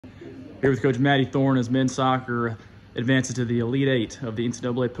Here with Coach Matty Thorne as men's soccer advances to the Elite Eight of the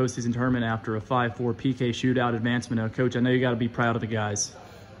NCAA postseason tournament after a 5-4 PK shootout advancement. Coach, I know you got to be proud of the guys.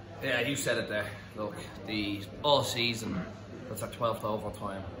 Yeah, you said it there. Look, all season, that's at 12th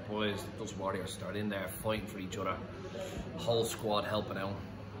overtime. Boys, those Warriors start in there fighting for each other. The whole squad helping out.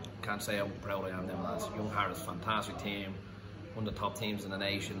 Can't say how proud I am of them lads. Young Heart is a fantastic team. One of the top teams in the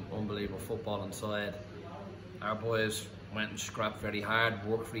nation. Unbelievable football inside. Our boys went and scrapped very hard,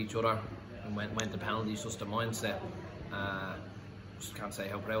 worked for each other, and went to penalties, just a mindset. Just can't say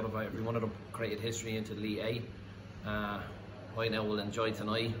how proud of every one of them. Created history into the Elite Eight. Right now we'll enjoy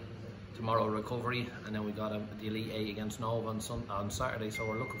tonight, tomorrow recovery, and then we got the Elite Eight against Nova on Saturday, so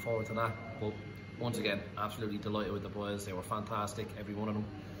we're looking forward to that. But once again, absolutely delighted with the boys. They were fantastic, every one of them,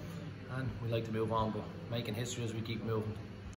 and we like to move on, but making history as we keep moving.